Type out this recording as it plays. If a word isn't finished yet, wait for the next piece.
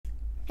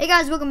Hey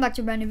guys, welcome back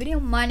to a brand new video.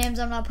 My name's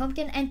I'm Not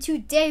Pumpkin, and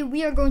today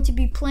we are going to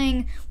be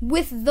playing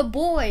with the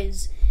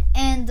boys,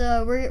 and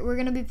we're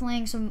gonna be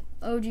playing some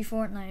OG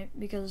Fortnite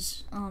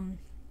because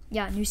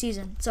yeah, new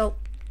season. So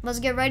let's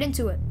get right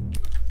into it.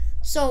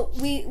 So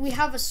we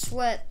have a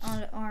sweat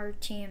on our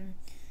team,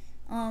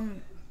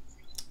 and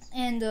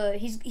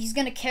he's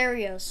gonna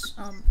carry us.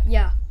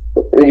 Yeah.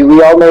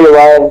 We all know you're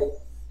Ryan.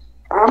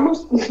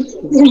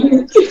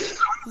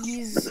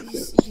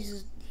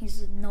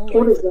 He's a no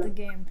life at the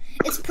game.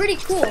 It's pretty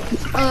cool.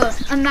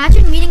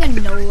 Imagine meeting a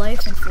no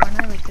life in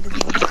Fortnite. Like, could it be?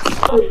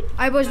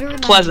 Alright, boys, we're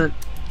Pleasant.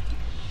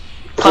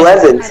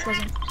 Pleasant.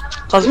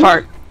 Pleasant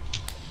Park.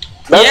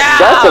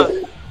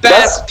 That's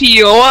Best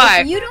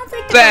POI. You don't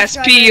think Best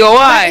that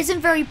POI. isn't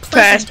very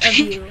pleasant Best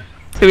of you?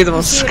 Could be the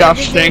most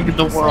scuffed thing in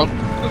the world.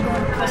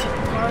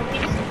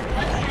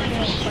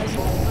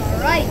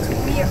 Alright,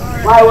 we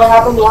are. Why? What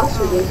happened last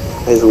week?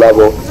 his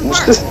level.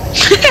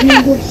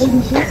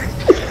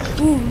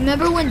 Ooh,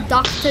 remember when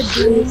Dr.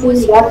 Doom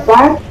was here?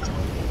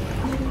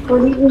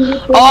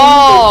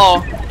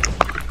 Oh!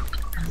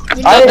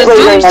 You I know, didn't play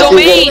Doom's that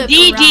domain,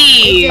 season.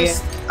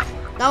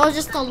 DD! That was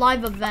just a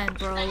live event,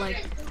 bro.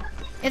 Like,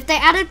 if they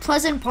added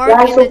Pleasant Park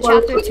in the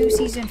Chapter 2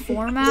 Season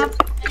 4 map,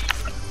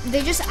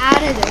 they just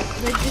added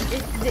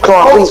it. Come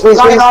on, please.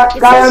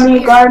 Guy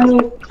on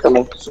me.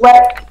 Coming.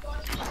 Sweat.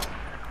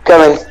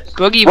 Coming.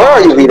 Boogie Where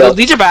are you, Vito? Those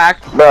leads are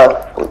back.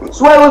 Bruh.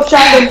 Sweat with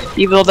shotgun.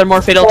 Even though they're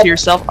more fatal to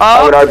yourself.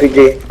 I'm Oh! an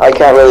RPG. I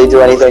can't really do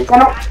anything.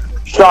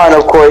 Sean,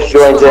 of course,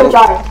 joins in.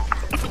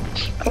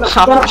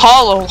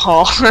 Hollow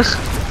Hall.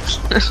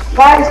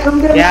 Guys,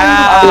 come get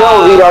Yeah.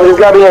 No, Vito, I'm just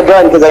grabbing a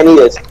gun because I need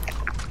it.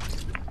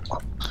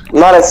 I'm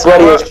not as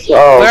sweaty as... Where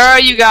Oh. are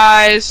you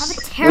guys?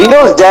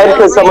 Vito's dead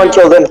because someone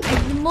killed him.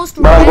 But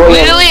I'm going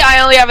in. Literally, I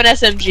only have an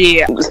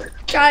SMG.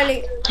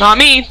 Charlie, Not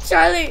me.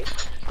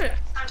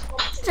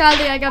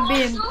 Charlie, I got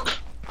beamed.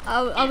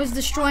 I was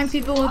destroying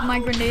people with my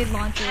grenade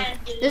launcher.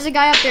 There's a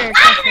guy up there.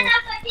 Careful.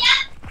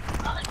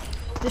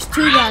 There's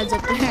two guys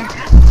up there.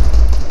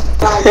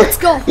 Let's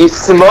go. You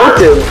smoked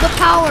him. The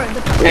power.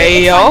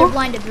 Hey, They're yo.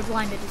 blinded. It's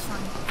fine.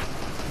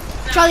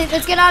 Charlie,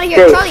 let's get out of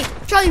here. Okay.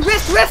 Charlie,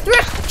 rift.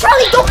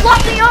 Charlie, don't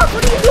block me off.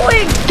 What are you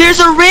doing? There's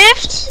a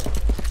rift?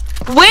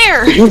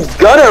 Where? He's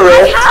gonna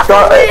I rift. have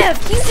a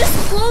rift. You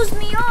just closed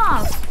me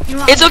off. You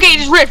know what? It's okay,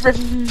 just rift.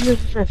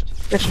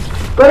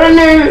 Go in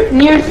there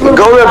near.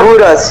 Go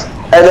reboot us,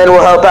 and then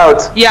we'll help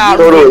out. Yeah.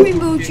 Totally. Let me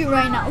reboot you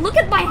right now. Look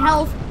at my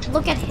health.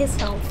 Look at his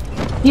health.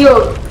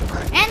 Heal.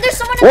 And there's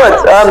someone in the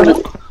What?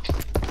 house.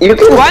 You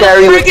can Why the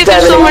carry frick with is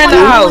there 70. someone in the Oh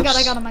house? my god,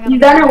 I got him. You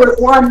done it with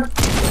one.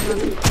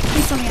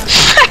 Please tell me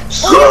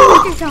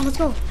oh, yeah, let's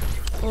go.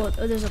 Oh,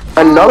 there's a pump.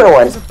 Another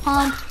one. There's a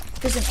pump.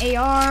 There's an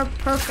AR.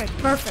 Perfect.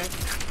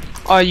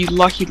 Oh, you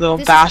lucky little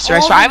This is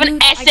bastard. all I have the an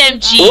loot I can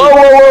SMG.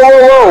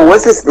 Whoa.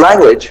 What's this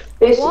language?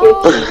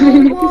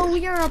 Whoa,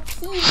 we are a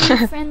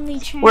PG-friendly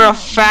channel. We're a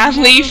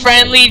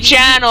family-friendly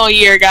channel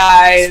here,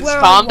 guys. Swear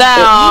Calm on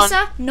down.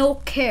 Lisa, no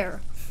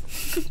care.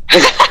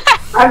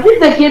 I'm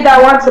just a kid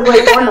that wants to play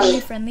Fortnite.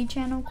 Family-friendly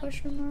channel,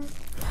 question mark?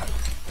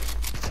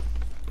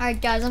 Alright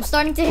guys, I'm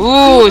starting to hit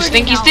Ooh,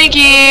 puberty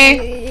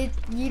stinky.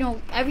 now. You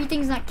know,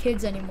 everything's not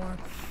kids anymore.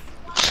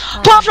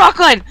 Pump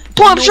shotgun! Pump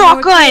No more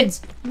shotgun!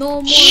 kids.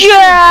 No more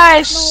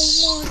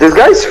Yes! kids. This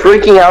guy's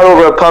freaking out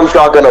over a pump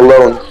shotgun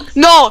alone.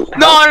 No.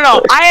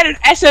 I had an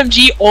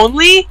SMG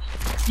only.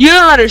 You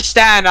don't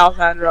understand,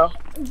 Alessandro.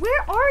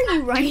 Where are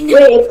you right now?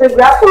 Wait, if the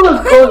grapple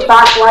goes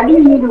back, why do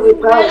you need to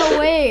repel? Run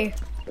away.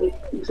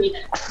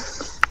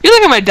 You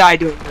think I might die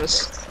doing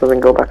this? Doesn't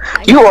go back.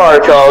 You are,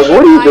 Charles.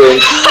 What are you doing?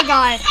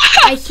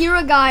 I hear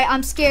a guy.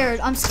 I'm scared.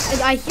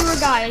 I hear a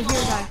guy.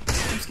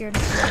 I'm scared.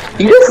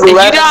 You just If you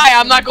left. die,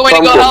 I'm not going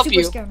to go Pumpkin. help I'm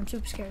you.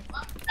 super scared.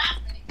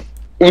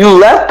 You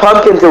left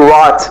Pumpkin to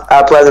rot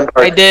at Pleasant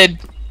Park. I did.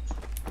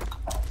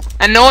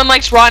 And no one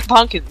likes rotten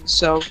pumpkins,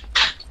 so.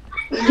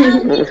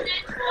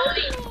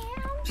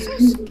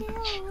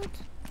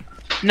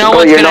 No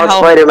one's you're gonna not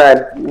help.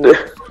 Spider-Man.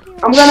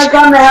 I'm gonna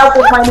come to help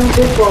with my new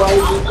pistol. I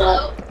use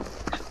that.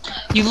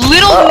 You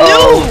little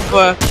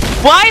noob!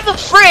 Why the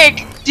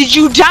frick did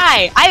you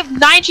die? I have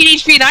 19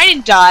 HP and I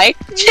didn't die.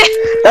 That's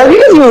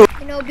because you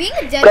You know, being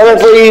a dead coming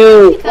for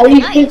you. I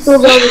use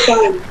pistols all the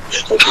time.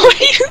 What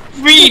do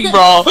you mean,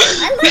 bro?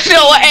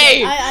 No,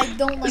 hey! I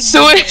don't like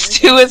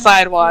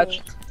Suicide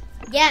watch.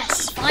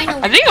 Yes,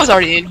 finally. I think I was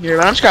already in here,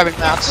 but I'm just grabbing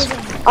maps.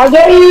 I'll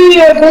get you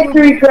your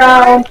victory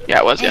crown. Yeah,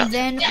 it was, yeah. And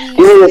then Give me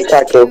we this switched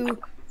tattoo. to...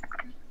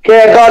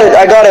 Okay,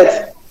 I got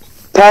it.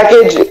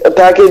 Package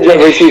of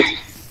receipt.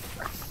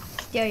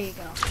 There you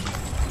go.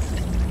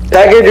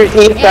 Package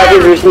receipt,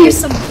 package Here's receipt.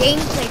 some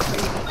gameplay for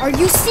you. Are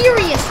you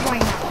serious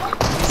right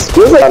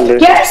now?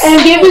 Get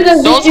and give me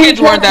the Those kids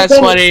weren't that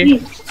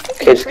sweaty.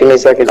 Okay, just give me a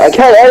second. I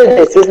can't edit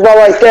this. This is not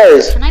my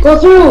stairs. Can I Go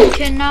through.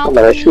 Can now I'm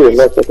gonna shoot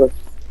it. Look.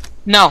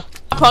 No.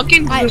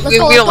 Pumpkin? Alright, let's We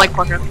go, don't let's like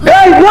pumpkin.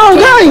 Guys, no,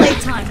 Gameplay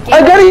guys! time.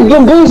 I got it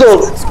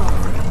bamboozled.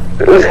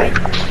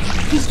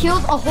 He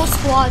killed a whole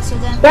squad, so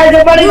then... Guys,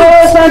 everybody go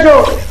to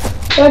Central.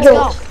 Central.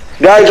 Go.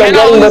 Guys, I'm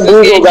getting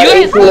bamboozled at You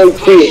 18 You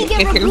HP.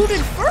 get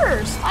rebooted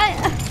first.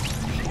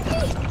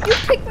 You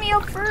picked me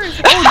up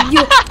first. Oh, you.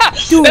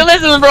 Dude. Hey,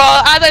 listen, bro.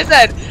 As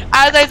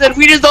I said,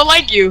 we just don't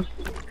like you.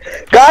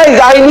 Guys,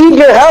 I need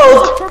your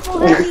help. Purple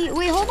heavy.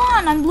 Wait, hold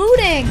on. I'm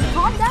looting.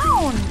 Calm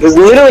down. There's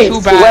literally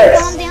Too bad.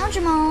 Calm sweats. down,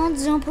 Jamal.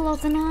 Don't pull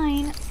out the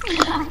 9.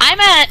 I'm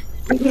at.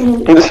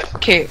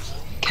 Okay,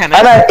 can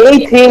I'm I? at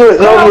 18 with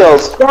no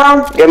heals.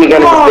 Get me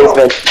in the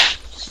basement.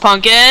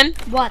 Pumpkin.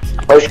 What?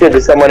 Oh shit,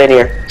 there's someone in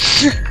here.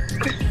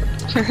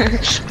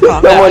 There's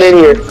someone in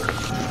here.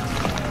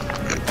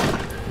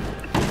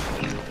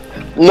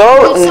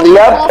 No, someone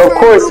yep, offer of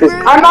course. Uber?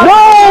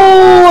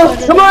 No!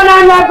 Come on,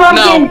 I'm not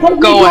pumpkin. No,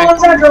 go away.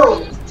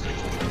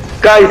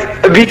 Guys,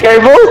 be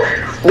careful.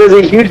 There's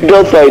a huge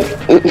build site.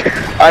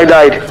 I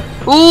died.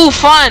 Ooh,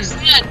 fun.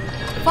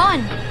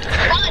 Fun.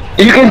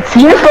 You can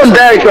see it from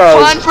there,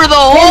 Charles. Fun for the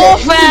whole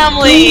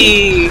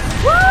family.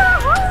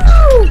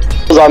 Woohoo!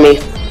 It was on me.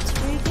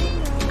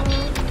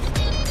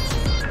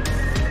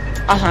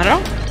 I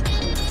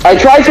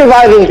tried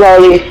surviving,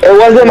 Charlie. It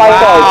wasn't my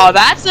Wow, fault.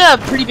 that's a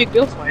pretty big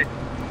build fight.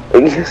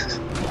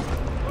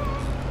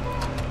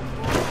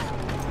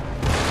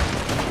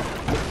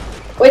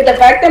 Wait, the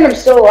fact that I'm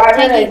still alive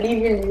and I Take it.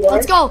 leave in New York.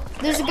 Let's go.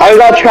 There's a guy. I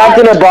got trapped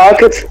in a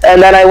box,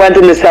 and then I went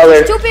in the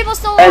cellar. 2 people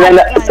still alive. And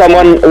then guys.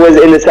 someone was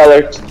in the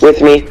cellar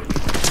with me.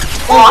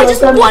 Oh, I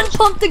just one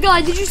pumped the guy.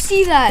 Did you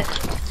see that?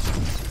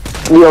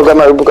 Yo, got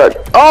my Uber card.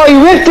 Oh,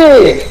 you ripped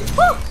it!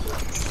 Woo!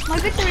 My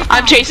victory.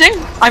 I'm chasing.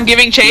 I'm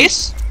giving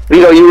chase.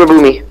 Vito, you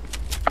reboot me.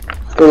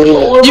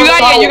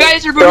 You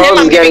guys are booting him.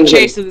 I'm giving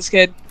chase to this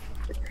kid.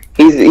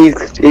 He's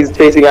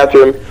chasing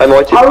after him. I'm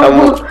watching.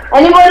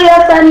 Anybody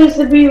else that needs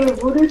to be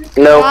rebooted?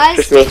 No, Guys?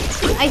 just me.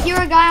 I hear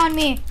a guy on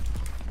me.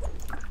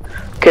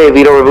 Okay,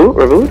 Vito,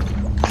 reboot.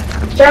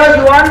 Charles,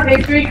 you want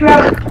victory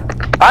club?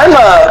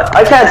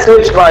 I can't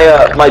switch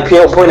my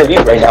point of view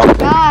right now.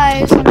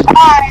 Guys, I'm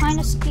kind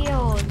of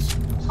skilled.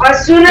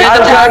 As soon as Get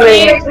the the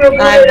timing. gets I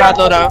have bad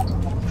rebooted, loadout.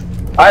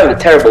 I have a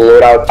terrible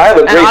loadout. I have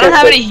a And great I don't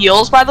have pistol. any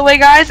heals, by the way,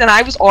 guys, and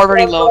I was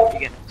already low at the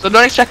beginning. So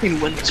don't expect me to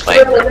win this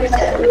fight.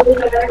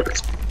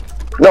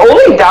 The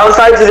only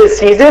downside to this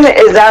season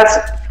is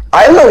that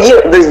I have no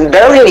heal. There's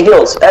barely any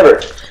heals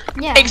ever.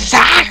 Yeah.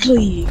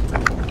 Exactly!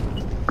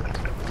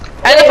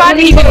 And the fact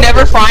that you can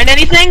never find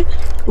anything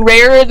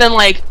rarer than,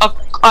 like,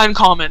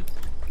 uncommon.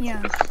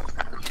 Yeah.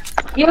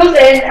 he was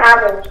in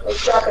average.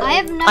 I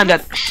have I'm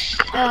never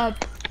dead.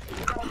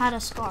 had a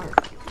scar.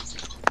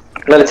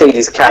 I'm gonna take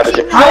these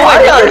cabbages. Actually, No,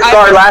 I got a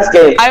scar last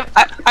game.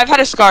 I've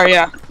had a scar,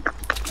 yeah.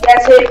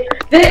 That's it.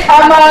 This,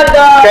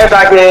 Get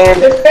back in.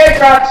 the spare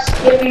drops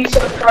give you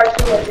some cards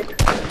too.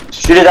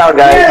 Shoot it out,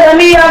 Here, guys. let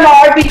me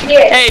RPG.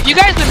 Hey, if you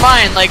guys wouldn't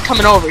mind, like,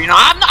 coming over, you know,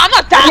 I'm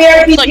not that,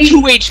 Yeah, like,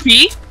 2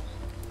 HP.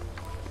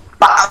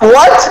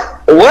 What?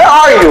 Where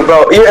are you,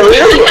 bro? You're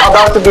literally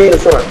about to be in the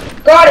storm.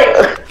 Got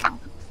it.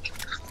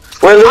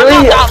 We're I'm not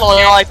literally, that low,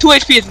 you know, like, 2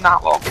 HP is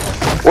not low.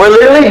 we're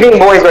literally being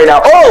boys right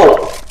now.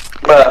 Oh!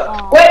 Bruh.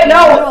 Oh, Wait,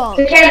 no. bro.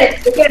 The cannon.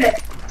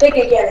 Take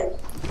a cannon.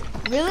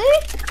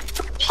 Really?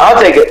 I'll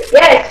take it.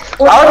 Yes.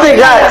 I'll take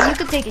You that.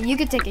 could take it. You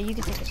could take it. You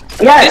could take it.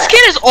 This Yes.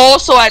 kid is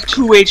also at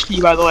 2 HP,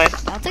 by the way.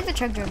 I'll take the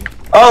truck driver.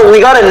 Oh, we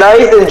got a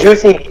nice and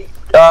juicy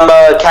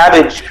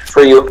cabbage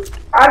for you.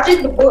 I'll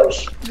take the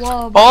bush.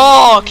 Whoa.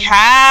 Oh,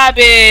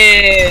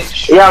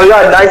 cabbage! Yeah, we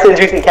got a nice and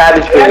juicy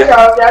cabbage for you.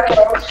 That's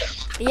all.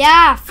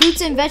 Yeah,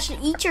 fruits and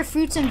vegetables. Eat your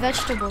fruits and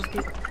vegetables,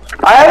 dude.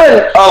 I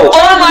haven't. Oh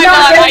Oh. my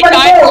god, I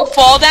died from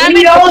fall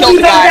damage or killed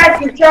the guy.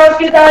 Charles,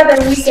 get out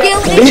and we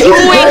Skill Did issue. you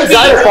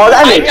guys fall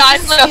I damage? died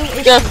from the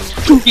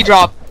kooky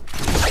drop.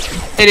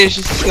 It is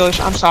just a skill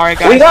issue. I'm sorry,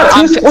 guys. We got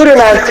two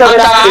Spoodermans coming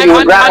after you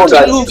with grapple too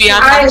guns. newbie.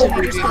 I'm too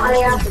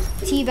newbie.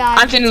 Teabag.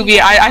 I'm too newbie.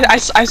 I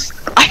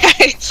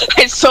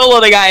solo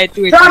the guy at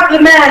 2 HP. Drop the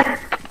man.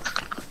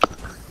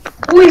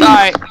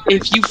 Alright,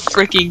 if you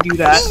freaking do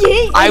that,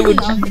 I would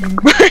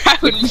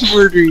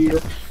murder you.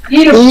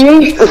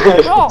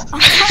 Bro,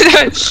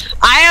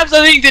 I have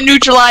something to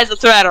neutralize the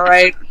threat,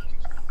 alright?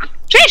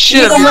 Just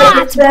shit.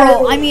 not,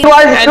 bro. I mean,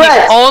 Why is And the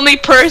threat? only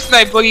person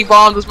I boogie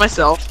bombed was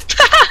myself.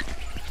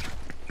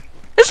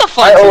 It's a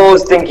fun I team. owe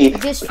Stinky.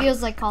 this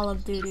feels like Call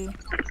of Duty.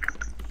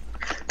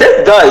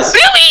 This does.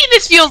 Really?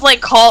 This feels like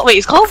is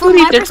Call of From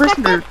Duty my third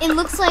person? perspective, it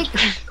looks like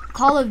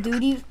Call of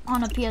Duty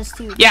on a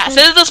PS2. Yeah, because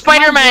so this is a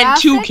Spider-Man my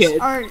 2 graphics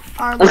kid.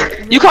 Are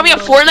like You call me a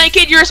really Fortnite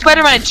kid, you're a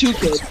Spider-Man 2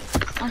 kid.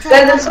 I'm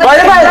trying to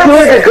Spider-Man 2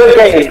 is a good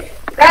game.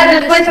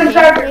 Guys, let's play some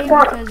gameplay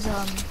Charles.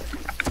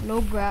 because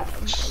low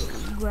graphics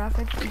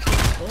is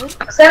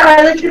good. So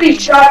I literally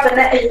shot the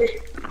net.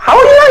 How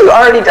did I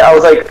already? I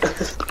was like,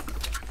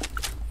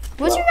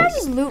 What's your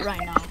guys' loot right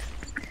now?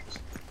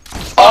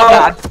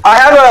 God. I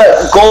have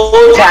a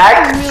gold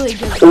tack, Really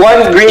good.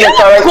 one green assault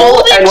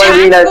rifle, and one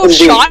green tactical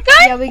SMG.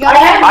 shotgun? Yeah, we got.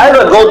 I have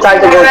a gold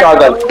tactical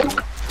shotgun.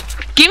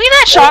 Give me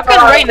that shotgun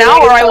right now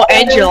or I will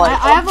end your life.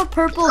 I have a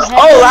purple head.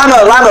 Oh,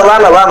 llama.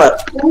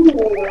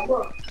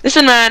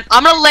 Listen, man,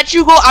 I'm gonna let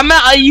you go.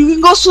 You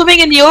can go swimming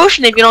in the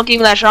ocean if you don't give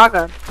me that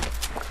shotgun.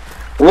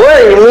 What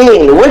do you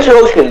mean? Which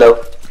ocean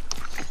though?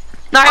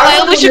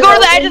 Nah, we should go to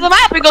the edge of the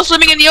map and go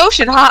swimming in the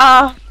ocean.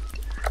 Ha.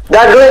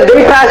 That glitch,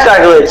 they passed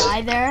that glitch.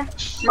 Die there.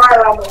 My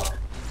level.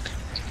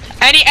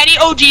 Any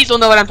OGs will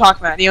know what I'm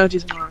talking about. Any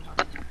OGs will know what I'm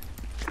talking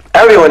about.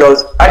 Everyone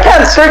knows. I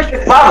can't search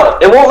Mama.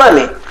 It won't let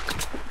me.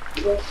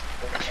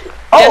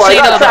 Oh, Just so I you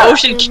know, got the trapped.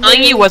 ocean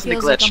killing you wasn't a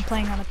Feels like glitch. I'm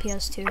playing on a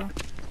PS2.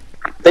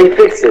 They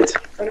fixed it.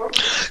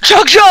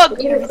 Chug chug!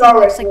 Everything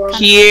looks like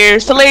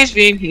Here's the laser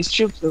beam. He's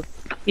true blue.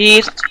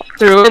 He's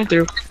through and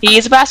through.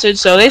 He's a bastard,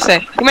 so they say.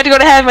 He meant to go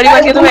to heaven, but he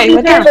went the other way. He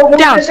went down, down,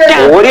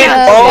 down. What do you?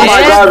 Oh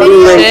my God,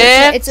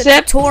 Sip, It's a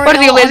sip. tutorial What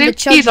do you on the laser?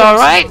 chug He's jug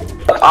alright.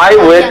 song. I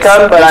would Yes,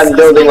 come, but this I'm is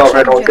building my over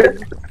it. chug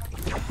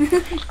Okay.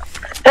 jug.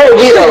 Hey,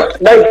 Vito,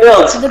 nice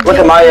builds. The Look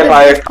at my the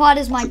empire. big pot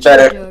is my It's chug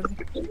better. jug.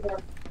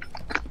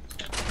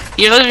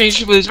 You're literally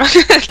should lose.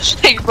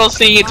 Like, both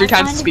seeing it 3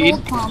 times the speed.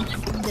 Gold pump.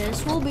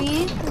 This will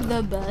be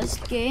the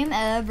best game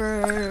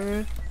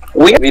ever.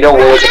 We don't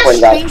I roll have to a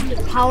win that.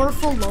 strange,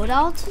 powerful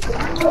loadout,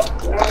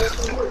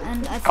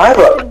 and I I think have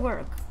it a- could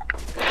work.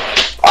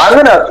 I'm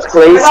gonna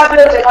place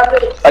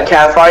a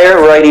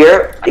campfire right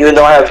here, even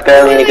though I have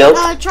barely any kills.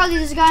 Charlie,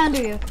 there's a guy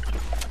under you.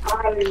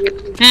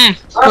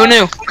 Who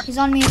knew? He's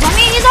on me. He's on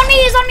me. He's on me.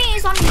 He's on me.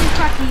 He's on me. He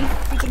cracked me.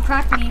 He can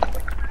crack me.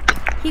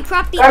 He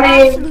cracked the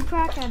absolute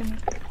crack out of me.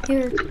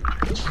 Here.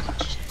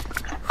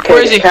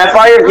 Where is he?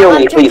 Campfire, heal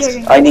me, I'm please.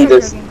 chug-jugging, I I'm need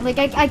this. chug-jugging. Like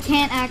I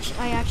can't actually.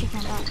 I actually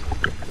can't die.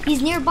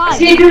 He's nearby.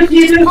 He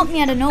just pumped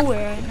me out of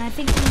nowhere, and I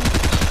think he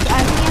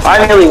has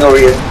I'm healing over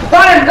here.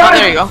 Oh,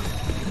 there you go.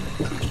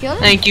 Did you kill him?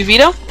 Thank you,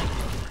 Vito.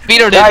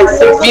 Vito did. Guys,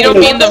 16, Vito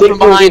beamed them from 16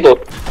 behind. people.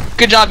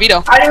 Good job,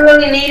 Vito. I didn't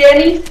really need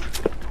any.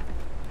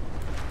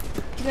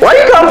 Why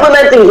are you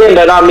complimenting him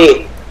but not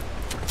me?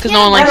 Because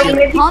no one likes you.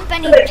 Pump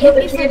and he hit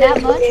me for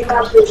that much.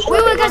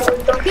 Wait, guys,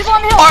 people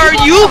on the hill. Are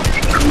people on you? the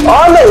hill.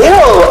 On the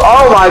hill!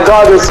 Oh my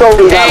God, there's so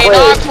many that Hey, way.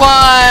 knocked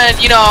one.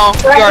 You know,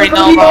 you already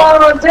know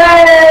about.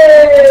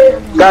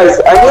 Guys,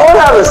 anyone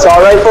have assault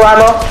rifle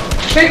ammo?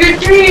 Trick or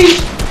treat.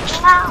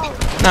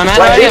 No, man, I Like,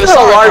 already have these a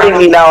are alarming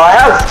me now. I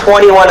have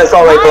 21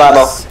 assault rifle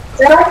ammo. Nice.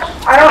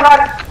 I don't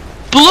have.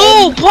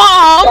 Blue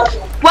pump.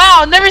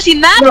 Wow, never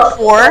seen that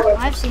before.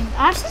 I've seen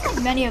like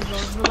many of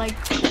those, but like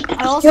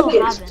I also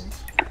haven't.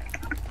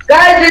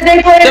 Guys, did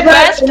they play The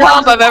best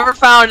pump I've ever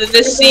found in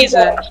this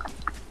season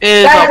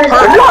is a There's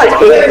purple. not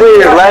 8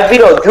 players left,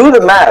 Vito. Do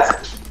the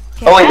math.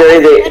 Okay, Oh wait, there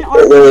is an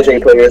 8. There is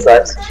 8 players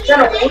left.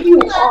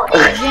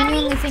 I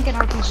genuinely think an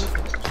RPG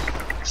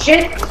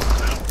Shit.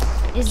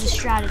 is the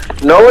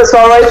strategy. No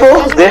assault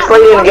rifle? This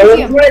late in the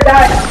game? Where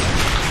that?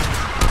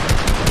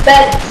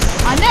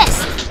 I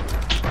missed.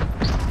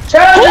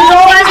 How do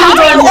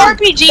you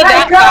RPG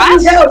that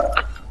fast?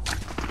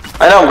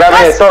 I know, I'm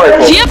grabbing an assault Do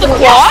rifle. you have the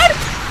quad?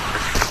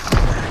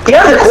 He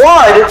has a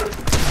quad!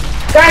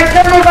 Guys,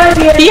 come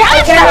over here. He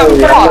has Oh, that I'm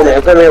quad. coming,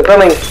 I'm coming, I'm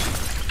coming.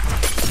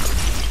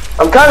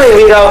 I'm coming,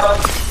 Vito.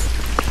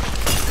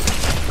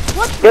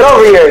 Get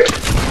over here.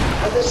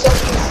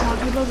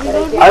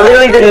 I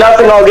literally did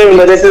nothing all game,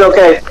 but this is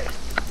okay.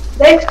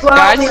 Thanks, bro.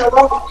 Guys?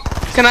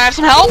 Can I have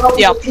some help?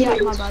 Yeah.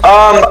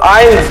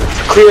 I'm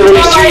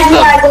clearly...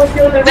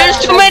 There's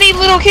too many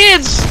little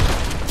kids.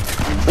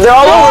 They're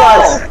all over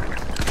us.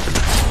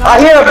 I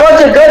hear a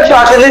bunch of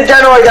gunshots in this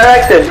general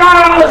direction.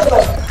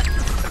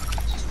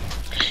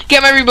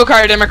 Get my reboot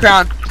card and my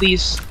crown,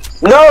 please.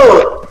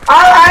 No!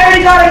 I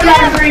already got a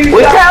gun for you.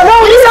 We can't, no,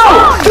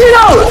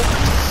 Vito!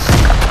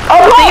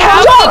 Oh, They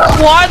have no! the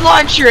quad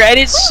launcher and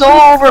it's so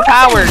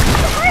overpowered.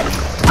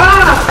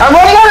 I'm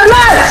running out of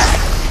mats!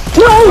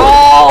 No!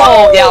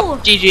 Oh, yeah,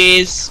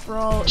 GG's.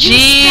 Bro,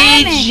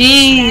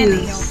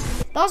 GG's.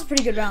 that was a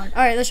pretty good round.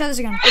 All right, let's try this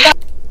again.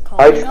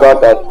 I just got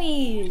that.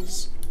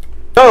 Homies.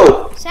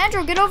 No!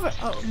 Sandro, get over.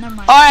 Oh, never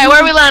mind. Alright,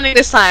 where are we landing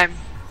this time?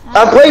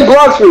 I'm playing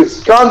block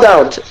shoots. Calm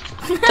down.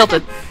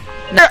 Tilted.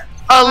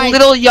 A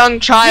little young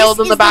child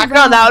This in the is the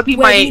background, that would be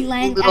round where my we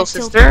land little at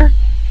sister.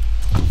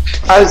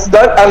 I'm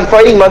stuck. I'm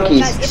fighting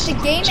monkeys. Guys, if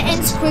the game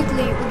ends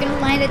quickly, we're gonna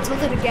land at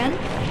tilted again.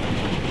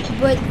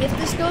 But if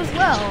this goes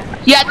well,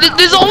 Yeah,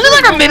 there's only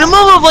like a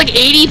minimum of like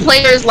 80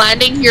 players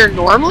landing here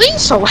normally,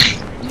 so like...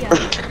 yeah.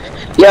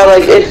 Yeah,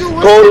 like it's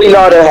totally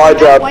not a hard I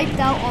job. wiped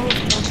out all of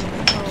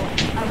tilted, so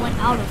I went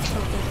out of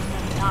tilted and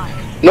then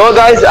died. No,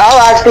 guys,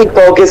 I'll actually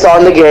focus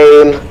on the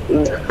game.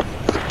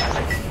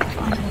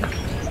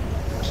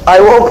 I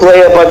won't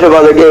play a bunch of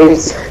other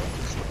games.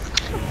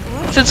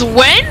 Since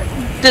when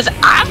does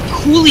I'm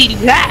Cooley do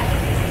that?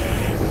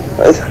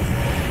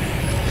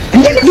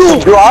 You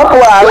drop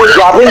when I was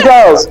dropping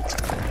shells.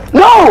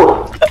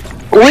 No!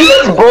 We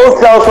both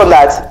fell from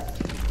that.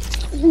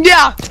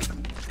 Yeah.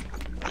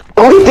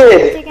 We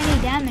did. Take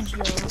any damage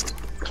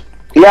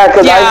though. Yeah,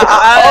 because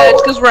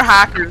It's because we're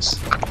hackers.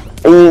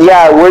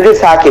 Yeah, we're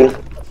just hacking.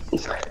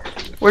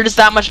 We're just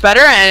that much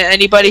better, and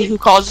anybody who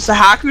calls us a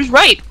hacker is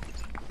right.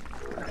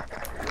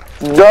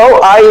 No,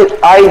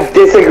 I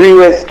disagree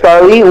with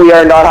Charlie. We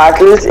are not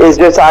hackers. It's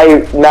just I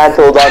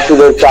mantled onto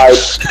the side.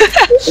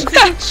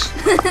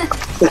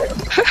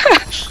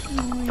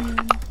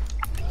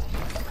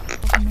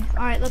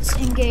 Alright, let's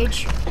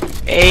engage.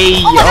 Hey,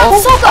 yo.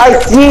 I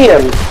see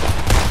him.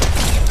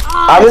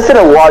 I'm just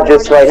gonna watch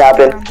this fight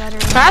happen.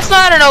 That's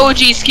not an OG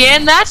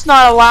skin. That's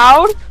not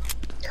allowed.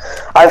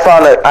 I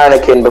found an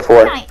Anakin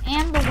before. I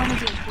am the one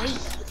of your weight,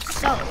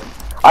 so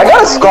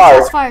scar.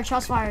 Shots fired,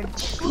 shots fired.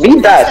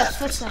 Beat that.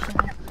 Footsteps in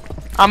there.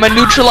 I'm gonna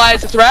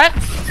neutralize the threat.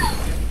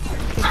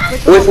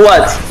 With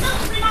what?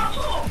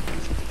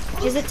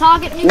 Is the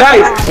target near?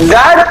 Guys,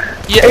 that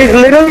is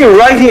literally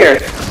right here.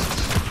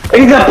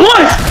 He's a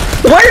bush!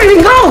 Where did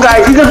he go,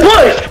 guys? He's a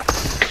bush!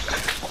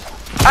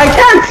 I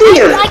can't see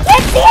him! I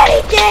can't see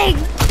anything!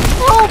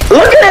 Help!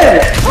 Look at him!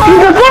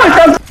 He's a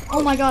bush!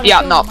 Oh my god, Yeah,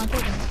 I no. killed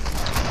him.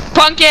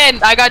 Pumpkin,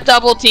 I got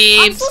double I'm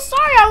teamed. so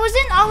sorry, I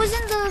was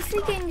in the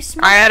freaking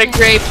smoke. I had a thing.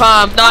 great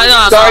pump. No.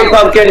 Sorry,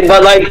 Pumpkin,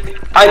 but like,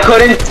 I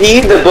couldn't see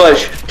the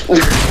bush.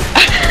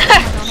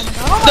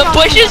 The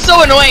bush is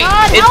so annoying.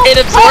 God, It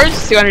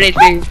absorbs 200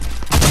 HP.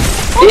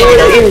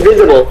 It's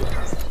invisible.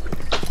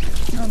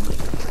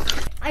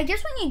 I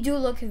guess when you do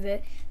look at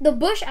it, the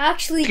bush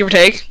actually Give or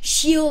take.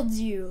 shields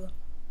you.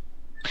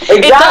 It does,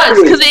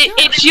 Exactly. because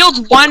it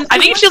shields one. I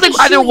think it shields like Once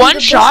they either shoot you, one the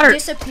shot bush or.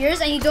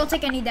 disappears and you don't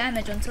take any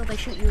damage until they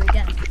shoot you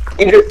again.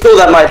 You just stole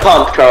at my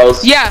pump,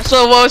 Charles. Yeah.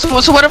 So what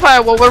if I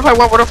one pump?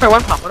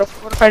 What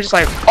if I just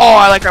like? Oh,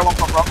 I like that one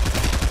pump, bro.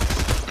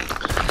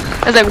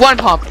 It's like one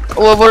pump.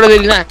 What do they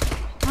do then?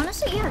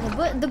 Honestly, yeah,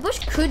 the bush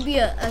could be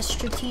a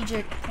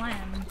strategic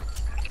plan.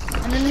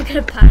 And then they could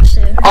have patched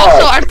it.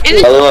 Also,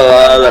 Is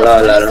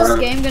this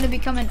game gonna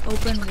become an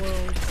open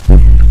world?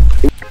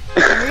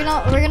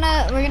 we're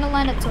gonna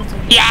line up tilted.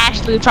 Yeah,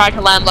 actually tried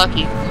to land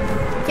lucky.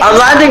 I'm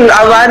landing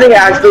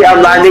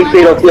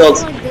fatal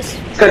fields.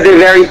 Because they're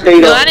very You're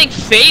fatal. landing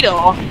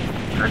fatal.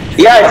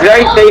 Yeah, it's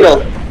very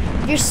fatal.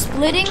 You're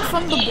splitting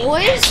from the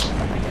boys?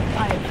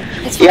 Alright.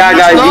 Yeah,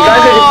 guys, you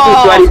guys are just too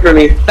sweaty for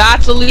me.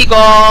 That's illegal.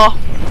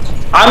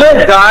 I'm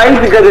gonna die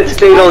because it's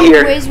fatal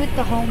here. Ways with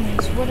the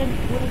homies. What an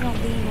illegal.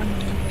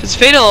 It's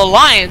fatal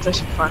alliance. I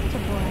should find.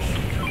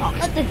 Oh,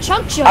 let the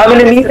chunk jump. I'm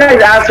gonna need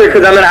guys after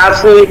because I'm gonna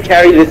absolutely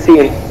carry this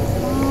team.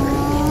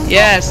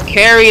 Yes,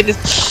 carry this.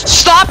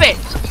 Stop it,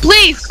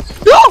 please.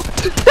 No,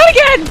 not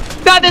again.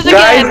 Not this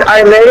Guys, again.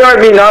 I may or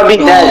may not be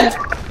dead.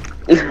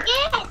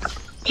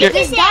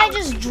 This guy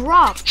just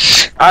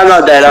dropped. I'm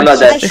not dead, I'm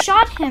not I dead.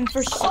 shot him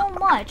for so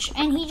much,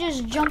 and he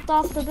just jumped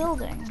off the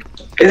building.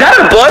 Is that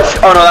a bush?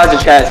 Oh no, that's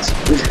a chest.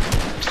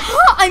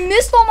 Huh, I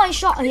missed all my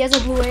shots. He has a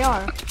blue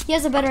AR. He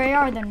has a better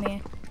AR than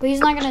me. But he's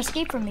not gonna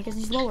escape from me because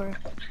he's lower.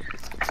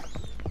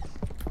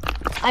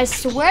 I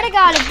swear to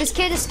God, if this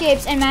kid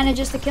escapes and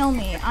manages to kill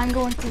me, I'm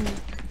going to...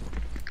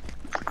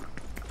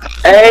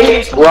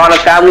 Hey, we're on a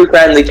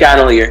family-friendly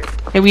channel here.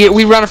 Hey,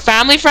 we run a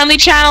family-friendly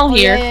channel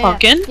here, yeah,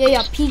 Pumpkin.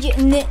 Yeah, PG...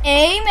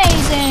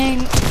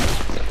 Amazing!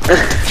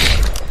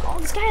 Oh,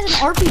 this guy has an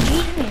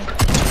RPG to me.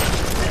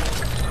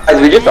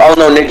 Guys, we just all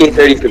know Nick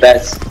 30 is the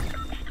best.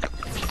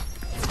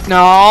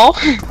 No.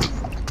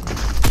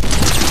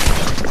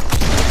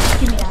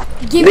 Give me that.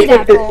 Give me Nick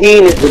that, bro.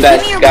 15 is the Give me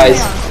best, your guys.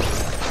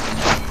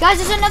 AR. Guys,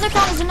 there's another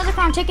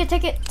crown. Take it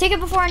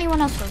before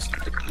anyone else does.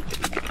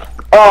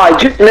 Oh, I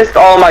just missed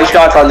all my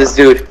shots on this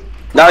dude.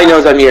 Now he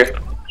knows I'm here.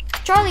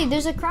 Charlie,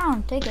 there's a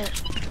crown. Take it.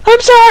 I'm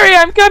sorry.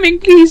 I'm coming.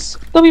 Please,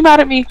 don't be mad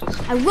at me.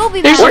 I will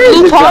be There's back. Where is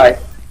blue this pump. guy?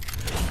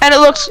 And it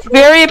looks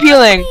very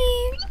appealing.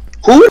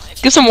 Who?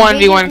 Get some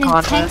 1v1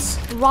 content. Intense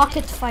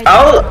rocket fight.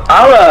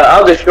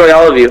 I'll destroy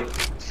all of you.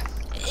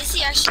 Is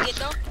he actually good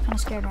though? I'm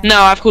scared right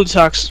No, I've cooled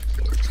sucks.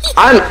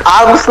 I'm amazing.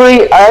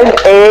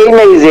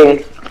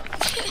 You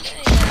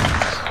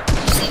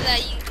say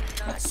that you do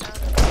not sound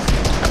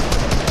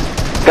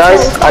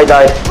Guys, I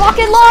died. now.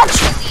 Rocket launch!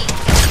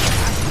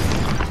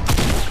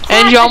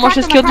 And you almost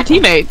just killed your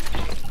teammate.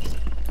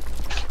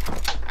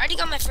 I already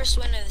got my first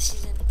win of the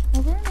season.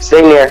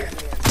 Stay near.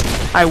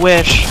 I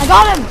wish. I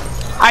got him!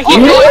 I keep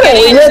Yeah,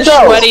 getting into the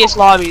yeah, sweatiest I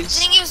lobbies.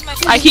 think it was my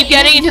first I keep win.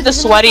 getting into the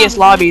sweatiest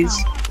lobbies.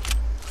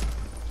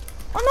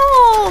 Oh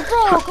no,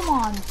 bro, come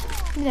on.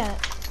 Give me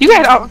that. You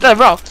guys,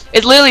 bro,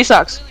 it literally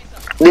sucks.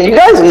 Did you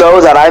guys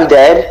know that I'm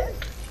dead?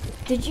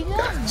 Did you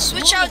guys?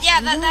 Switch out, yeah,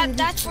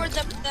 that's for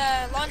the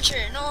launcher.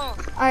 No,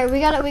 Alright, we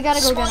gotta go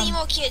small get him.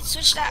 emo kid,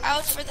 switch that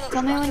out for the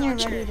Tell me when you're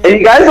launcher. ready. If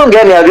you guys don't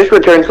get me, I'll just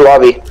return to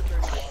lobby.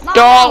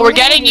 Dog, we're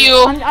getting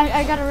you.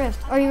 I got a rift.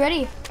 Are you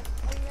ready?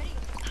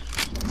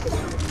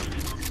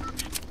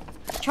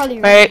 Charlie,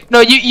 you ready? Wait, no,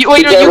 you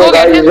wait, no, Okay, you well, go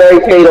get guys, him. it's very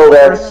fatal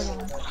there.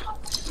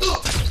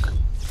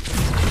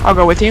 I'll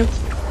go with you.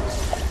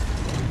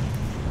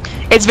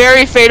 It's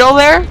very fatal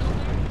there.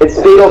 It's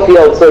fatal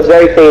field, so it's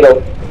very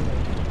fatal.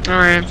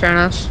 Alright, fair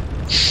enough.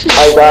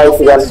 I died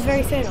This again. is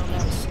very fatal,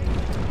 guys.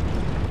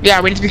 Yeah,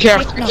 we need to be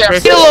careful. No. Fatal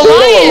Fatal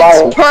Alliance!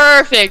 Alliance.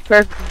 Perfect,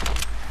 perfect.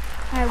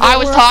 Alright, I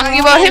was talking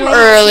about him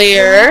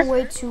earlier.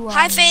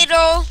 Hi,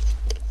 Fatal.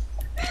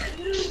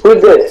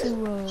 Who's this?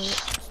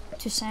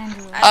 To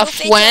Sandra. A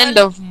friend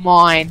of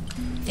mine.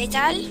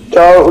 Fatal?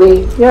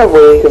 Charlie, you have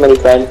way too many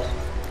friends.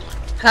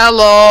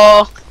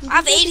 Hello. I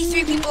have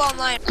 83 people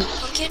online.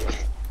 Pumpkin?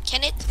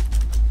 Kenneth?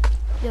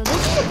 Yo,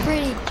 this is a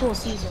pretty cool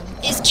season.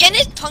 Is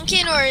Kenneth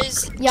Pumpkin or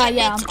is Yeah,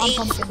 Kenneth I'm a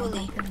pumpkin.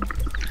 bully?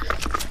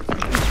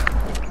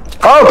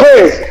 Oh,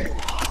 please!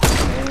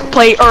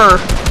 Player. But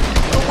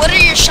what are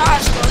your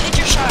shots, bro? Hit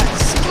your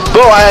shots.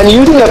 Bro, I am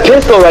using a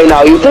pistol right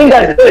now. You think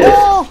that's good?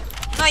 Oh!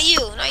 Not you,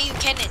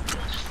 Kenneth.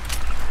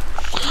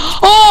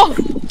 Oh!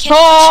 Kenneth.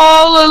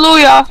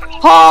 Hallelujah!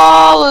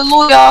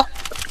 Hallelujah!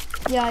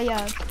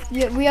 Yeah.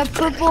 We have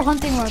purple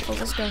hunting rifle.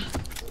 Let's go.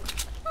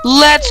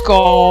 Let's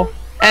go.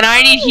 And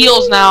I need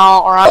heals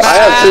now, or I'm I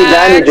have 2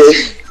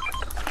 bandages.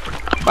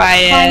 Find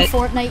Quiet.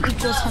 Fortnite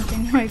equals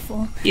hunting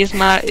rifle.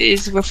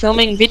 We're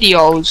filming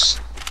videos.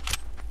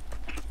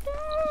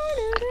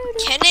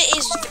 Kenneth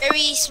is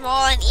very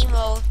small and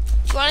emo.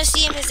 If you want to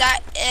see him,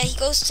 he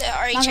goes to Not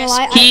gonna RHS.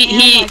 lie,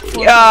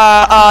 school.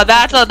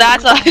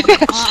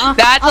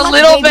 That's a I'm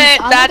little like a bit,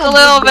 baby. that's I'm a like a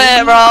little big bit,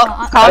 baby. bro.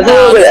 That's Calm a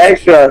little down. bit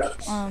extra.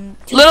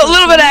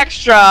 Little bit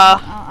extra.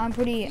 I'm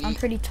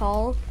pretty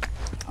tall.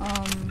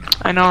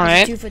 I know,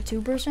 right?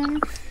 2'2" person.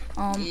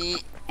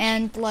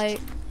 And like.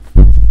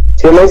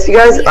 See what makes you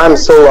guys? I'm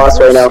so lost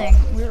right now.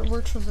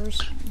 We're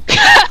traversing.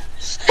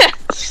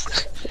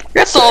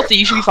 You're salty,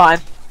 you should be fine.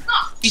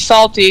 Be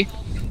salty.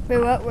 Wait,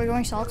 what? We're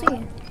going salty?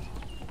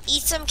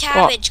 Eat some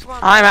cabbage. Come on.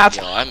 I'm out.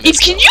 Yo, I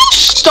missed Can you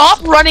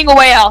stop running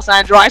away,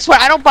 Alessandro? I swear,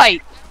 I don't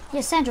bite.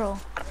 Yeah, Sandro.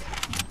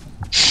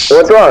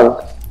 What's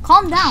wrong?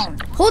 Calm down.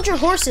 Hold your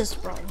horses,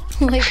 bro.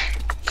 Like.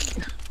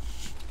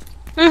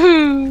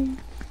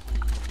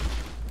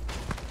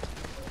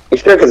 You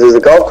sure? Because there's a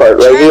golf cart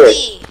right here.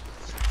 Charlie,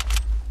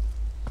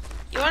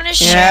 you want to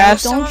show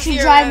Yes. some Don't of you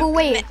your drive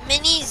away.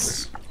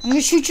 minis? I'm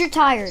gonna shoot your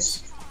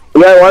tires.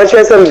 Yeah, want to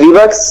try some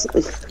V-Bucks?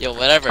 Yo,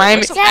 whatever. I'm-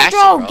 Where's some action,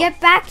 Sandro, bro? get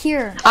back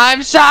here.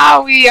 I'm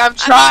sorry, I'm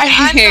trying.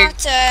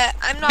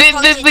 I'm not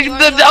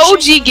The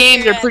OG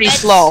games are pretty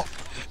slow.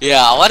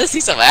 Yeah, I want to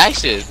see some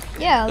action.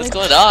 Yeah, What's like,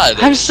 going on?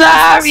 I'm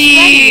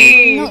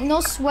sorry.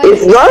 no sweat.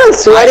 It's not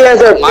as sweaty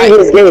as our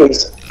previous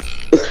games.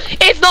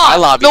 It's I not.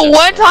 lobbied The them,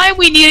 one so- time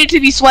we needed to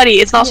be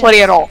sweaty, it's not Yeah.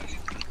 sweaty at all.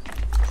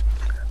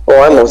 Oh,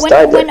 I almost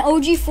died When there.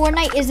 OG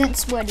Fortnite isn't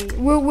sweaty.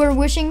 We're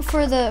wishing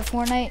for the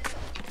Fortnite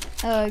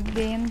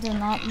game to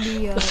not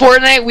be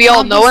Fortnite, we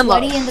all not be know and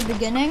love. sweaty in the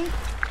beginning.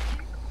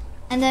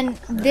 And then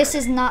this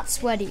is not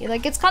sweaty.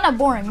 Like, it's kind of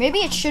boring. Maybe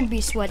it should be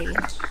sweaty.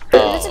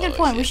 That's a good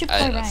point. We shit. should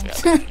I play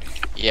didn't ranked.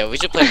 Yeah, we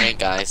should play rank,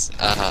 guys.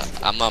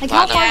 I'm a Like,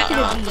 how platinum far could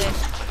now. it be?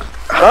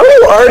 How are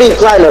you already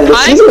platinum? The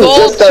I'm season gold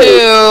just started.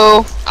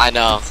 too. I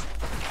know.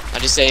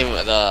 I'm just saying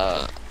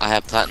I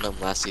had platinum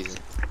last season.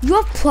 You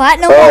have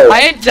platinum? Oh. I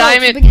had Bro,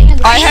 diamond. beginning of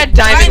the I season. had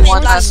diamond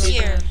one last last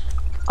season. year.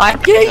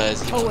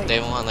 Because Oh, wait. they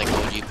want like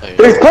OG players.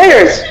 There's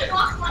players!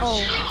 Oh,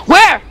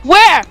 Where?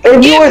 If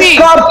you Give would me.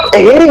 stop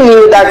hitting me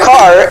with that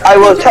car, I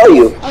will tell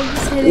you. I was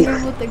just hitting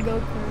him with the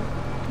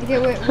GoPro. Okay,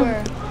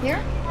 where? Here?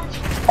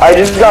 I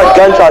just got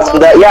gunshots for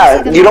that.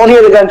 Yeah, you don't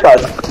hear the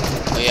gunshots.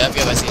 Oh yeah,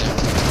 I seen him.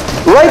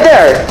 Right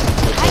there!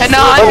 And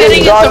now I'm Okay, getting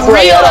into Joshua,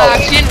 real yeah.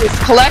 action with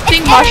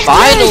collecting mushrooms.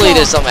 Finally,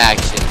 there's some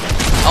action.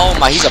 Oh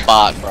my, he's a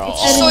bot, bro.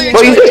 So you're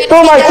But you just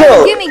stole my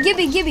kill! Gimme.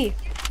 You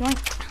want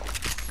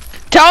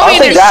Tell I'll me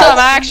take there's that. some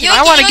action.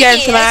 I want to get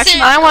in some Yogi, action.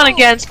 that's I want to it.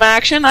 get in some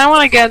action. I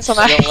want to get in some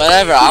Yo, action.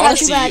 whatever. I want to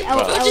too see bad. you,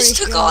 bro. I just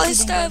took all his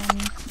stuff.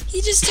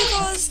 He just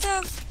took all his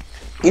stuff.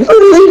 You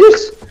literally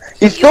just...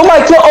 You stole my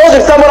kill! Oh,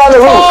 there's someone on the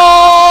roof!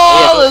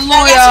 That's what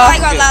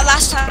I Hallelujah. got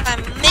last time.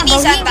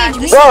 Minis at that.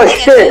 Bro, Oh,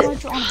 shit.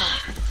 what you on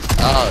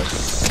about? Oh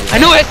shit. I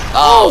knew it.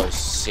 Oh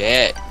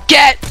shit.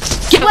 Get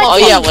Like, Oh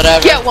yeah,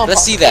 whatever. Get one.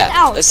 Let's see Get that.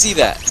 out. Let's see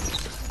that.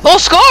 Oh,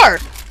 score. Oh,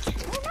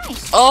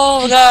 nice.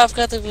 Oh god, I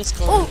forgot the what's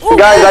going on. Oh,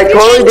 Guys, I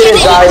totally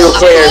didn't die to a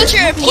player.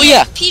 Oh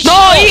yeah.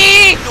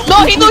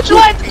 No, he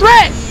neutralized the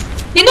threat.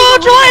 He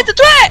neutralized the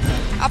threat.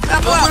 Up.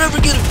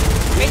 Whatever, get him.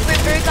 Break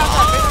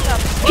up.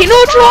 He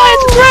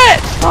neutralized the threat.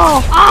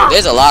 Oh,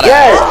 There's a lot of.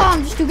 Yes!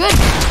 I'm just too good.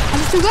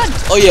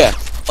 Oh yeah.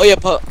 Oh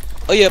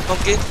yeah,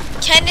 pumpkin.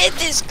 Kenneth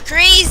is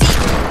crazy.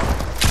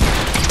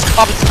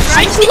 Pop it.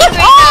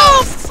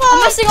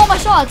 I'm missing all my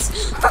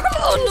shots.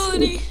 Oh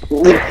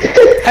no.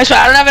 I swear,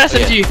 I don't have an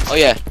SMG. Oh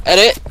yeah.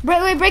 Edit. Break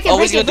it, Oh, break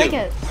what's he it, gonna break do?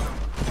 it.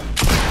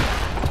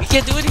 He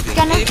can't do anything.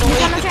 Got no- Ain't way you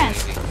got he no can do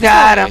chance. anything.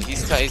 Got him.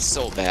 He's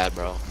so bad,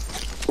 bro.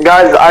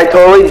 Guys, I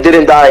totally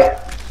didn't die.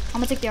 I'm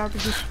gonna take the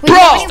RPG. Wait, Bro! do you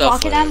have any Stuff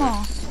rocket like ammo?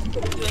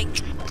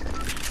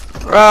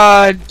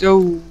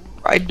 No,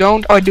 I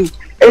don't. Oh, I do.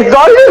 It's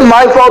not even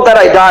my fault that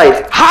I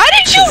died. How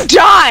did you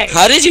die?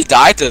 How did you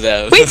die to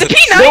them? Wait, the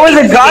P90. There was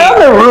a guy on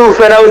the roof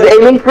and I was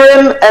aiming for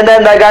him and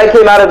then that guy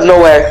came out of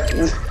nowhere.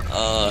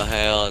 Oh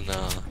hell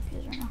no.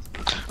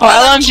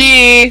 Oh,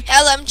 LMG.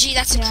 LMG,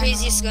 that's the Yeah,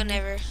 craziest no. gun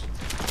ever.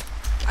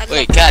 I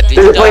Wait, love Kat, that did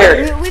gun. you There's a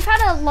player. die? We've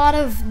had a lot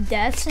of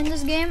deaths in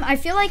this game. I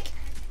feel like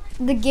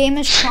the game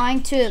is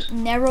trying to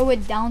narrow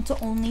it down to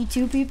only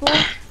 2 people.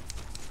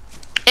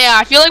 Yeah,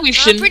 I feel like we I'm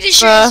shouldn't. pretty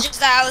sure it's just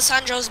that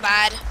Alessandro's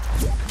bad.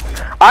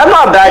 I'm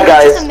not bad,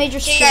 It's guys. a major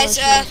Okay, skill guys,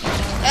 issue.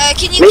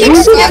 can you Maybe kick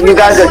you squad?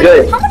 guys are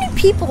good. How many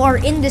people are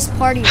in this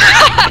party?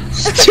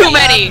 Too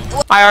many.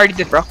 I already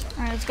did, bro.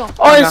 Alright, let's go.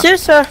 Oh, is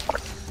this a... I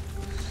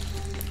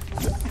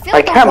feel I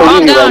like can't the believe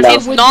Calm you rocket right down. now.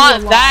 It's would not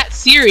do a lot. that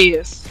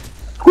serious.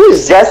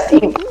 Who's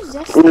Zesty?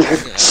 Who's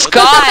this?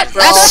 Scott,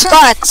 bro.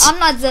 Scott. I'm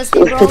not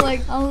zesty, bro.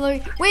 Like, I'm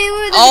like, wait,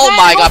 there's a Oh guy in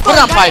my a God, golf put it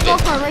on cart, guy in a private.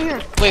 golf cart right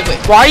here.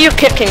 Wait. Why are you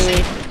kicking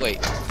me?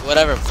 Wait.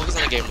 Whatever. Focus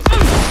on the game.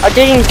 I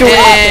didn't do Eh.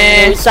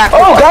 anything. Exactly.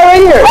 Oh, guy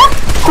right here!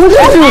 Who's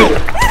that dude?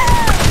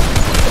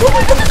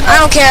 I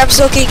don't care. I'm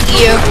still kicking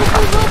you.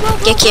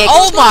 Get kicked.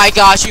 Oh my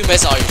gosh, you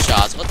missed all your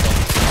shots. What the?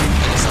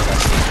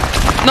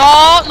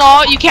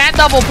 No, you can't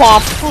double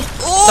pump.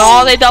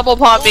 No, they double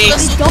pump me. No,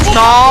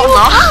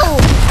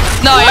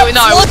 it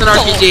was an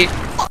RPG.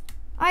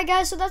 Alright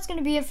guys, so that's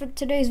gonna be it for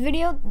today's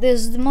video.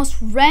 This is the most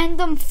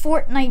random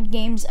Fortnite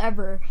games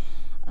ever.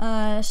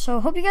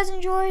 So hope you guys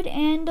enjoyed,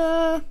 and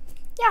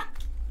yeah,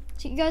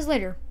 see you guys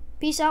later.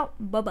 Peace out.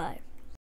 Bye bye.